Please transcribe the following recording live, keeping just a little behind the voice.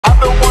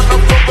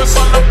focus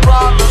on the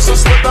problems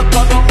instead of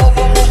gonna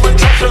moving,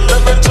 trash and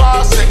living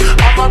toxic.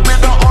 I'ma be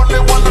the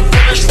only one to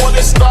finish what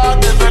it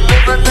started. The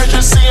living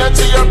legacy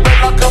until your bed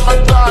like I'm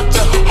a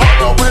doctor.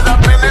 Hold on, when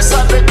I'm in this,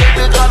 I think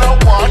you gotta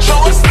watch.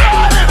 Oh, it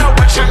started. I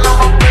wish you